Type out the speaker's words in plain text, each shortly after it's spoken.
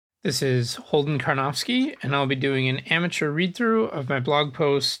This is Holden Karnofsky, and I'll be doing an amateur read-through of my blog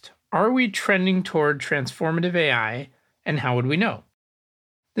post, Are We Trending Toward Transformative AI, and How Would We Know?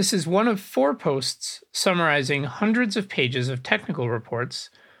 This is one of 4 posts summarizing hundreds of pages of technical reports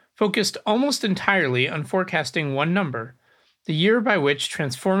focused almost entirely on forecasting one number, the year by which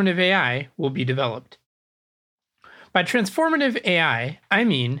transformative AI will be developed. By transformative AI, I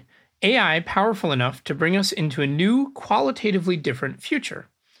mean AI powerful enough to bring us into a new, qualitatively different future.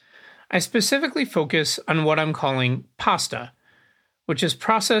 I specifically focus on what I'm calling PASTA, which is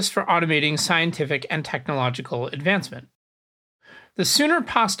Process for Automating Scientific and Technological Advancement. The sooner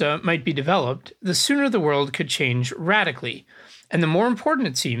PASTA might be developed, the sooner the world could change radically, and the more important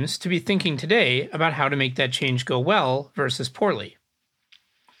it seems to be thinking today about how to make that change go well versus poorly.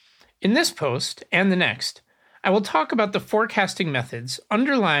 In this post, and the next, I will talk about the forecasting methods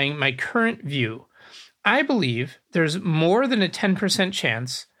underlying my current view. I believe there's more than a 10%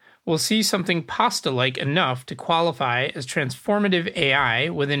 chance we'll see something PASTA-like enough to qualify as transformative AI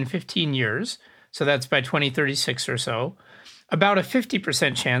within 15 years, so that's by 2036 or so. About a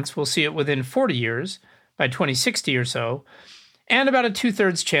 50% chance we'll see it within 40 years, by 2060 or so, and about a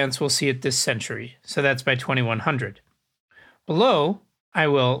 2/3 chance we'll see it this century, so that's by 2100. Below, I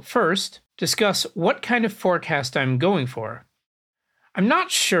will first discuss what kind of forecast I'm going for. I'm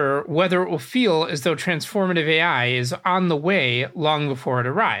not sure whether it will feel as though transformative AI is on the way long before it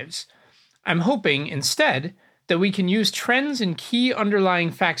arrives. I'm hoping, instead, that we can use trends and key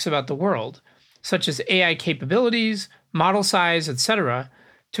underlying facts about the world, such as AI capabilities, model size, etc.,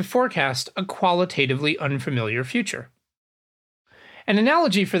 to forecast a qualitatively unfamiliar future. An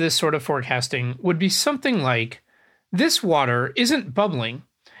analogy for this sort of forecasting would be something like, this water isn't bubbling,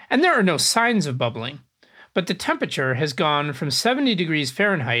 and there are no signs of bubbling, but the temperature has gone from 70 degrees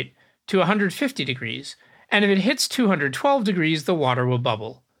Fahrenheit to 150 degrees, and if it hits 212 degrees, the water will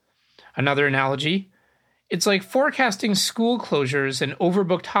bubble. Another analogy, it's like forecasting school closures and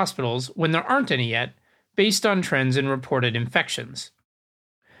overbooked hospitals when there aren't any yet, based on trends in reported infections.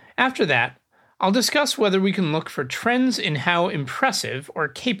 After that, I'll discuss whether we can look for trends in how impressive or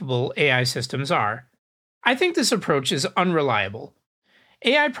capable AI systems are. I think this approach is unreliable.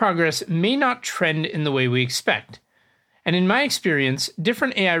 AI progress may not trend in the way we expect, and in my experience,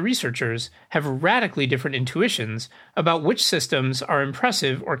 different AI researchers have radically different intuitions about which systems are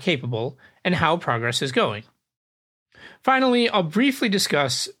impressive or capable and how progress is going. Finally, I'll briefly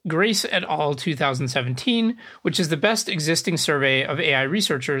discuss Grace et al. 2017, which is the best existing survey of AI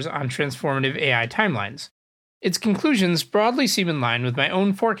researchers on transformative AI timelines. Its conclusions broadly seem in line with my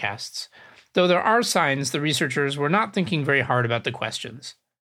own forecasts, though there are signs the researchers were not thinking very hard about the questions.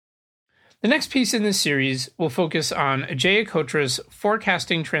 The next piece in this series will focus on Ajay Kotra's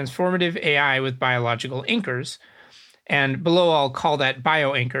Forecasting Transformative AI with Biological Anchors, and below I'll call that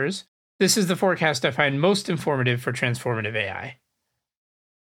bioanchors. This is the forecast I find most informative for transformative AI.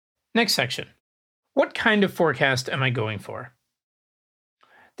 Next section. What kind of forecast am I going for?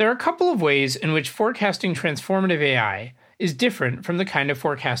 There are a couple of ways in which forecasting transformative AI is different from the kind of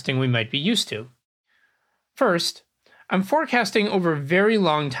forecasting we might be used to. First, I'm forecasting over very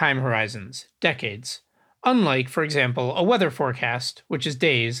long time horizons, decades, unlike, for example, a weather forecast, which is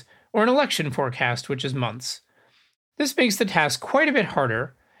days, or an election forecast, which is months. This makes the task quite a bit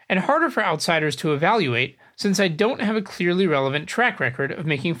harder, and harder for outsiders to evaluate since I don't have a clearly relevant track record of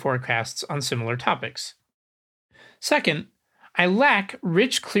making forecasts on similar topics. Second, I lack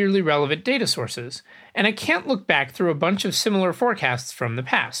rich, clearly relevant data sources, and I can't look back through a bunch of similar forecasts from the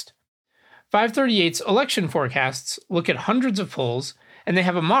past. 538's election forecasts look at hundreds of polls, and they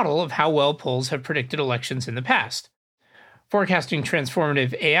have a model of how well polls have predicted elections in the past. Forecasting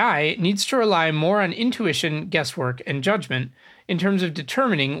transformative AI needs to rely more on intuition, guesswork, and judgment in terms of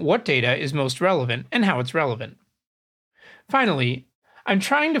determining what data is most relevant and how it's relevant. Finally, I'm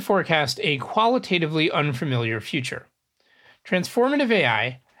trying to forecast a qualitatively unfamiliar future. Transformative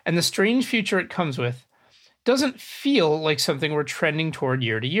AI, and the strange future it comes with, doesn't feel like something we're trending toward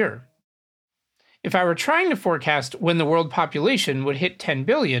year to year. If I were trying to forecast when the world population would hit 10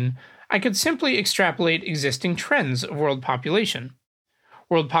 billion, I could simply extrapolate existing trends of world population.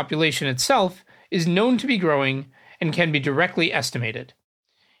 World population itself is known to be growing and can be directly estimated.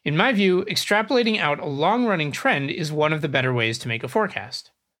 In my view, extrapolating out a long-running trend is one of the better ways to make a forecast.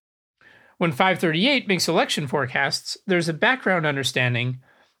 When 538 makes election forecasts, there's a background understanding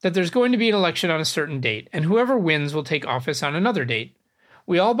that there's going to be an election on a certain date, and whoever wins will take office on another date.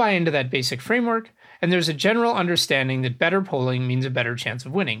 We all buy into that basic framework, and there's a general understanding that better polling means a better chance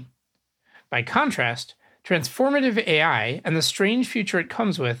of winning. By contrast, transformative AI and the strange future it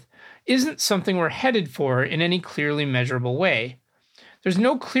comes with isn't something we're headed for in any clearly measurable way. there's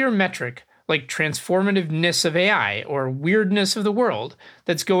no clear metric like transformativeness of AI or weirdness of the world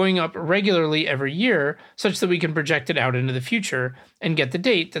that's going up regularly every year such that we can project it out into the future and get the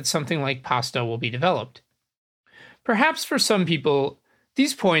date that something like pasta will be developed. Perhaps for some people,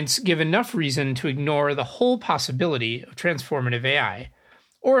 these points give enough reason to ignore the whole possibility of transformative AI,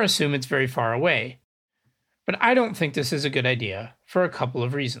 or assume it's very far away. But I don't think this is a good idea for a couple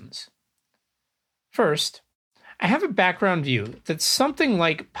of reasons. First, I have a background view that something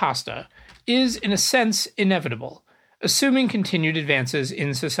like pasta is, in a sense, inevitable, assuming continued advances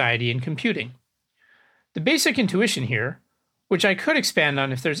in society and computing. The basic intuition here, which I could expand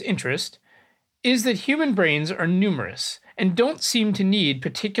on if there's interest, is that human brains are numerous and don't seem to need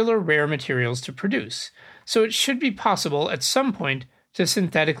particular rare materials to produce, so it should be possible at some point to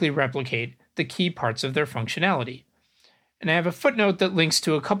synthetically replicate the key parts of their functionality. And I have a footnote that links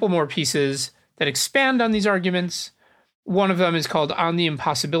to a couple more pieces that expand on these arguments. One of them is called On the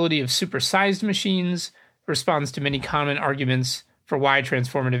Impossibility of Supersized Machines, responds to many common arguments for why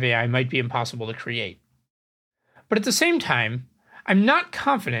transformative AI might be impossible to create. But at the same time, I'm not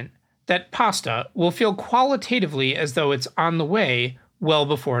confident that pasta will feel qualitatively as though it's on the way well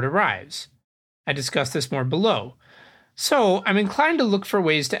before it arrives. I discuss this more below. So I'm inclined to look for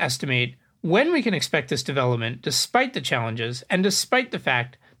ways to estimate when we can expect this development despite the challenges and despite the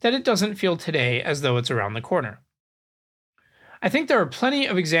fact that it doesn't feel today as though it's around the corner. I think there are plenty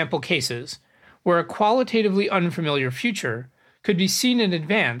of example cases where a qualitatively unfamiliar future could be seen in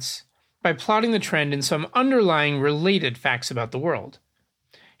advance by plotting the trend in some underlying related facts about the world.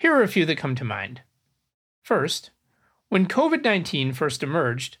 Here are a few that come to mind. First, when COVID-19 first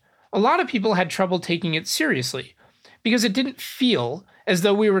emerged, a lot of people had trouble taking it seriously because it didn't feel as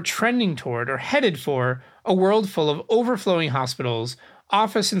though we were trending toward or headed for a world full of overflowing hospitals,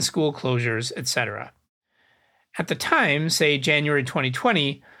 office and school closures, etc. At the time, say January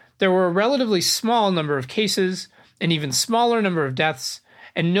 2020, there were a relatively small number of cases, an even smaller number of deaths,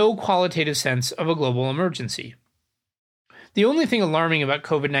 and no qualitative sense of a global emergency. The only thing alarming about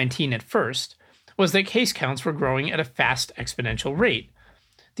COVID-19 at first was that case counts were growing at a fast exponential rate.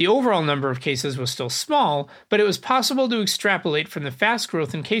 The overall number of cases was still small, but it was possible to extrapolate from the fast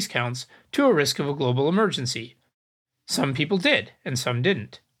growth in case counts to a risk of a global emergency. Some people did, and some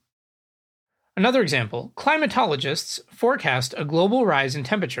didn't. Another example, climatologists forecast a global rise in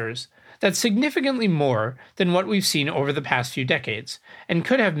temperatures that's significantly more than what we've seen over the past few decades, and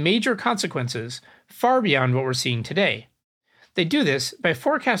could have major consequences far beyond what we're seeing today. They do this by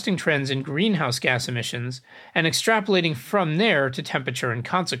forecasting trends in greenhouse gas emissions and extrapolating from there to temperature and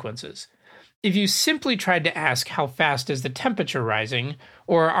consequences. If you simply tried to ask how fast is the temperature rising,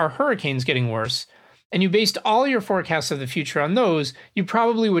 or are hurricanes getting worse, and you based all your forecasts of the future on those, you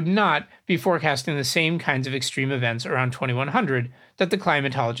probably would not be forecasting the same kinds of extreme events around 2100 that the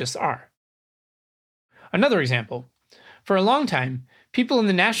climatologists are. Another example. For a long time, people in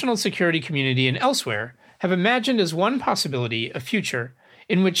the national security community and elsewhere have imagined as one possibility a future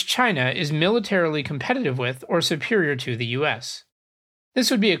in which China is militarily competitive with or superior to the US. This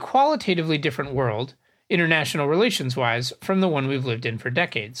would be a qualitatively different world, international relations-wise, from the one we've lived in for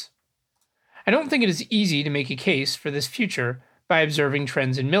decades. I don't think it is easy to make a case for this future by observing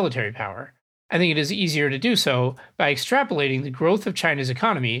trends in military power. I think it is easier to do so by extrapolating the growth of China's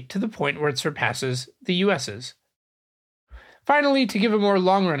economy to the point where it surpasses the US's. Finally, to give a more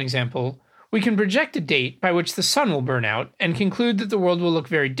long-run example, we can project a date by which the sun will burn out and conclude that the world will look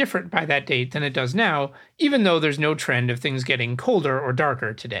very different by that date than it does now, even though there's no trend of things getting colder or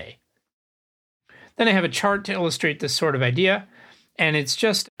darker today. Then I have a chart to illustrate this sort of idea, and it's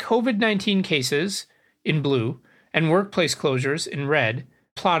just COVID-19 cases in blue and workplace closures in red,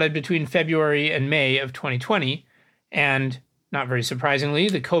 plotted between February and May of 2020, and not very surprisingly,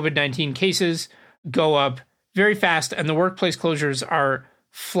 the COVID-19 cases go up very fast and the workplace closures are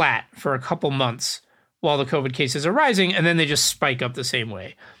flat for a couple months while the COVID cases are rising, and then they just spike up the same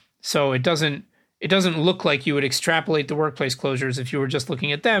way. So it doesn't look like you would extrapolate the workplace closures. If you were just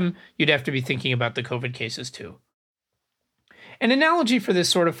looking at them, you'd have to be thinking about the COVID cases too. An analogy for this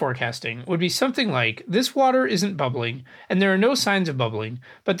sort of forecasting would be something like, this water isn't bubbling, and there are no signs of bubbling,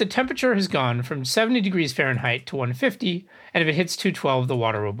 but the temperature has gone from 70 degrees Fahrenheit to 150, and if it hits 212, the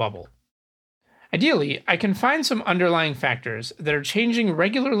water will bubble. Ideally, I can find some underlying factors that are changing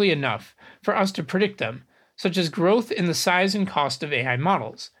regularly enough for us to predict them, such as growth in the size and cost of AI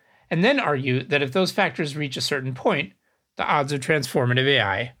models, and then argue that if those factors reach a certain point, the odds of transformative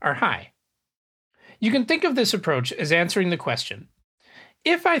AI are high. You can think of this approach as answering the question,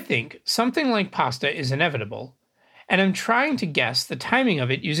 if I think something like pasta is inevitable, and I'm trying to guess the timing of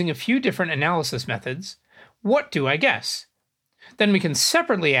it using a few different analysis methods, what do I guess? Then we can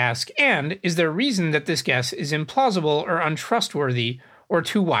separately ask, and is there reason that this guess is implausible or untrustworthy or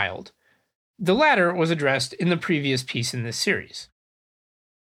too wild? The latter was addressed in the previous piece in this series.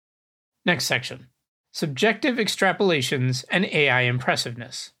 Next section. Subjective extrapolations and AI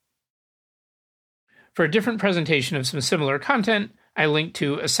impressiveness. For a different presentation of some similar content, I link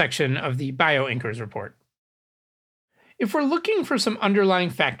to a section of the BioAnkers report. If we're looking for some underlying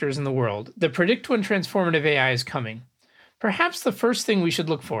factors in the world that predict when transformative AI is coming, perhaps the first thing we should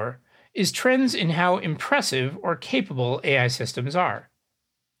look for is trends in how impressive or capable AI systems are.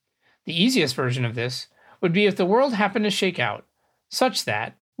 The easiest version of this would be if the world happened to shake out, such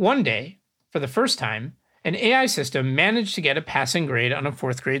that, one day, for the first time, an AI system managed to get a passing grade on a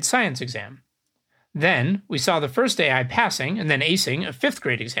 4th grade science exam. Then, we saw the first AI passing and then acing a 5th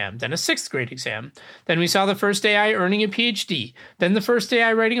grade exam, then a 6th grade exam. Then we saw the first AI earning a PhD, then the first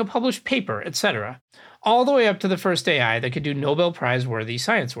AI writing a published paper, etc. All the way up to the first AI that could do Nobel Prize-worthy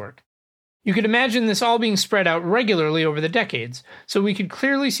science work. You could imagine this all being spread out regularly over the decades, so we could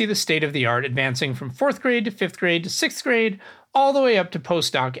clearly see the state of the art advancing from 4th grade to 5th grade to 6th grade, all the way up to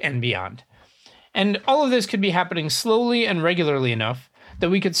postdoc and beyond. And all of this could be happening slowly and regularly enough that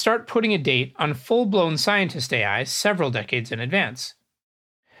we could start putting a date on full-blown scientist AI several decades in advance.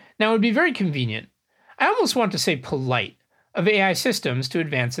 Now, it would be very convenient, I almost want to say polite, of AI systems to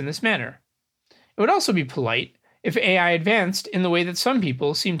advance in this manner. It would also be polite if AI advanced in the way that some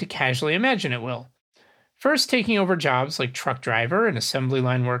people seem to casually imagine it will. First taking over jobs like truck driver and assembly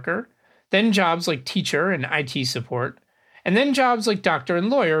line worker, then jobs like teacher and IT support, and then jobs like doctor and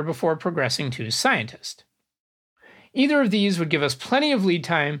lawyer before progressing to scientist. Either of these would give us plenty of lead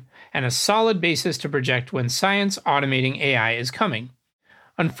time and a solid basis to project when science automating AI is coming.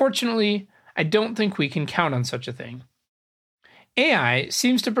 Unfortunately, I don't think we can count on such a thing. AI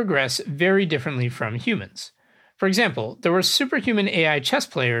seems to progress very differently from humans. For example, there were superhuman AI chess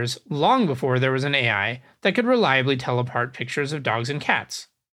players long before there was an AI that could reliably tell apart pictures of dogs and cats.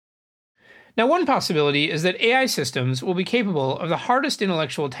 Now, one possibility is that AI systems will be capable of the hardest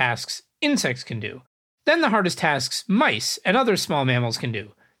intellectual tasks insects can do, then the hardest tasks mice and other small mammals can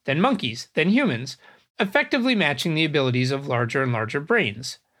do, then monkeys, then humans, effectively matching the abilities of larger and larger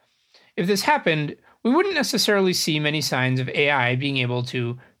brains. If this happened, we wouldn't necessarily see many signs of AI being able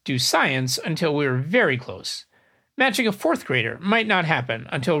to do science until we were very close. Matching a 4th grader might not happen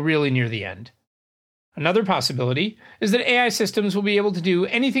until really near the end. Another possibility is that AI systems will be able to do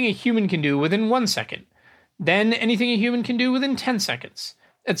anything a human can do within 1 second, then anything a human can do within 10 seconds,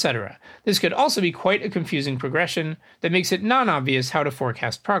 etc. This could also be quite a confusing progression that makes it non-obvious how to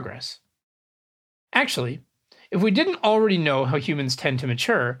forecast progress. Actually, if we didn't already know how humans tend to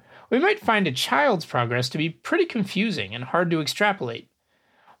mature, we might find a child's progress to be pretty confusing and hard to extrapolate.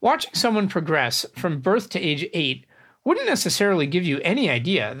 Watching someone progress from birth to age 8 wouldn't necessarily give you any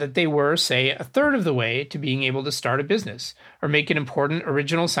idea that they were, say, a third of the way to being able to start a business or make an important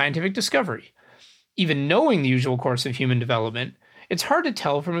original scientific discovery. Even knowing the usual course of human development, it's hard to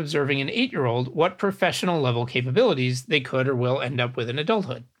tell from observing an 8-year-old what professional level capabilities they could or will end up with in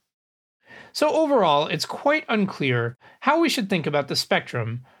adulthood. So overall, it's quite unclear how we should think about the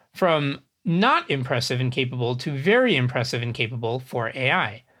spectrum from not impressive and capable to very impressive and capable for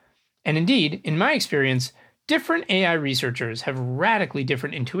AI. And indeed, in my experience, different AI researchers have radically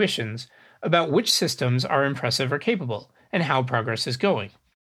different intuitions about which systems are impressive or capable, and how progress is going.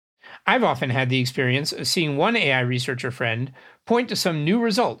 I've often had the experience of seeing one AI researcher friend point to some new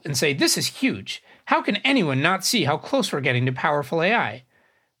result and say, "This is huge. How can anyone not see how close we're getting to powerful AI?"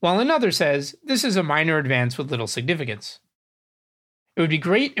 While another says, "This is a minor advance with little significance." It would be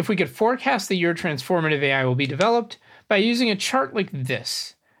great if we could forecast the year transformative AI will be developed by using a chart like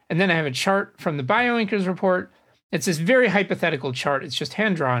this. And then I have a chart from the BioAnkers report. It's this very hypothetical chart. It's just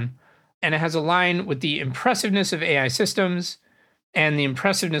hand-drawn. And it has a line with the impressiveness of AI systems and the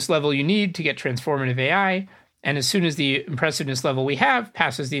impressiveness level you need to get transformative AI. And as soon as the impressiveness level we have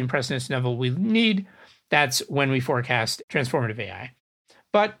passes the impressiveness level we need, that's when we forecast transformative AI.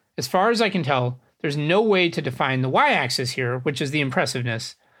 But as far as I can tell, there's no way to define the y-axis here, which is the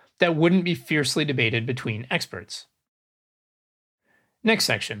impressiveness, that wouldn't be fiercely debated between experts. Next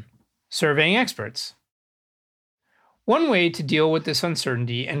section, surveying experts. One way to deal with this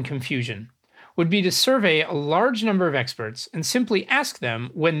uncertainty and confusion would be to survey a large number of experts and simply ask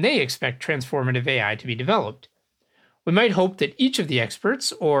them when they expect transformative AI to be developed. We might hope that each of the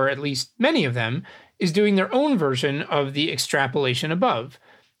experts, or at least many of them, is doing their own version of the extrapolation above,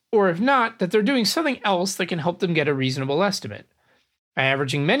 or if not, that they're doing something else that can help them get a reasonable estimate. By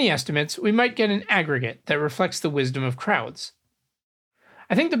averaging many estimates, we might get an aggregate that reflects the wisdom of crowds.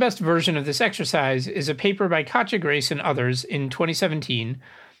 I think the best version of this exercise is a paper by Katja Grace and others in 2017,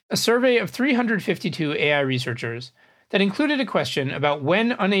 a survey of 352 AI researchers that included a question about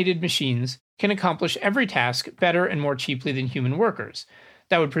when unaided machines can accomplish every task better and more cheaply than human workers.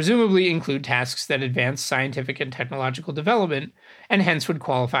 That would presumably include tasks that advance scientific and technological development and hence would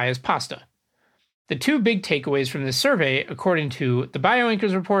qualify as pasta. The two big takeaways from this survey, according to the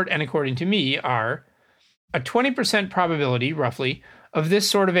BioAnkers report and according to me, are a 20% probability, roughly, of this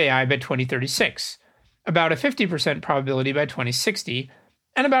sort of AI by 2036, about a 50% probability by 2060,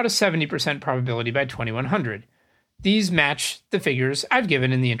 and about a 70% probability by 2100. These match the figures I've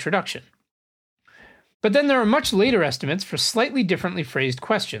given in the introduction. But then there are much later estimates for slightly differently phrased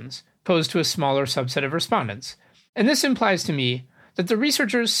questions, posed to a smaller subset of respondents, and this implies to me that the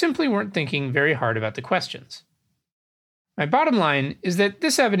researchers simply weren't thinking very hard about the questions. My bottom line is that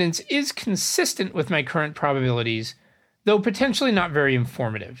this evidence is consistent with my current probabilities, though potentially not very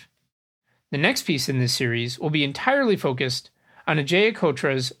informative. The next piece in this series will be entirely focused on Ajay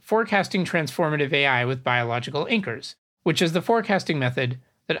Kotra's forecasting transformative AI with biological anchors, which is the forecasting method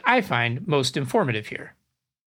that I find most informative here.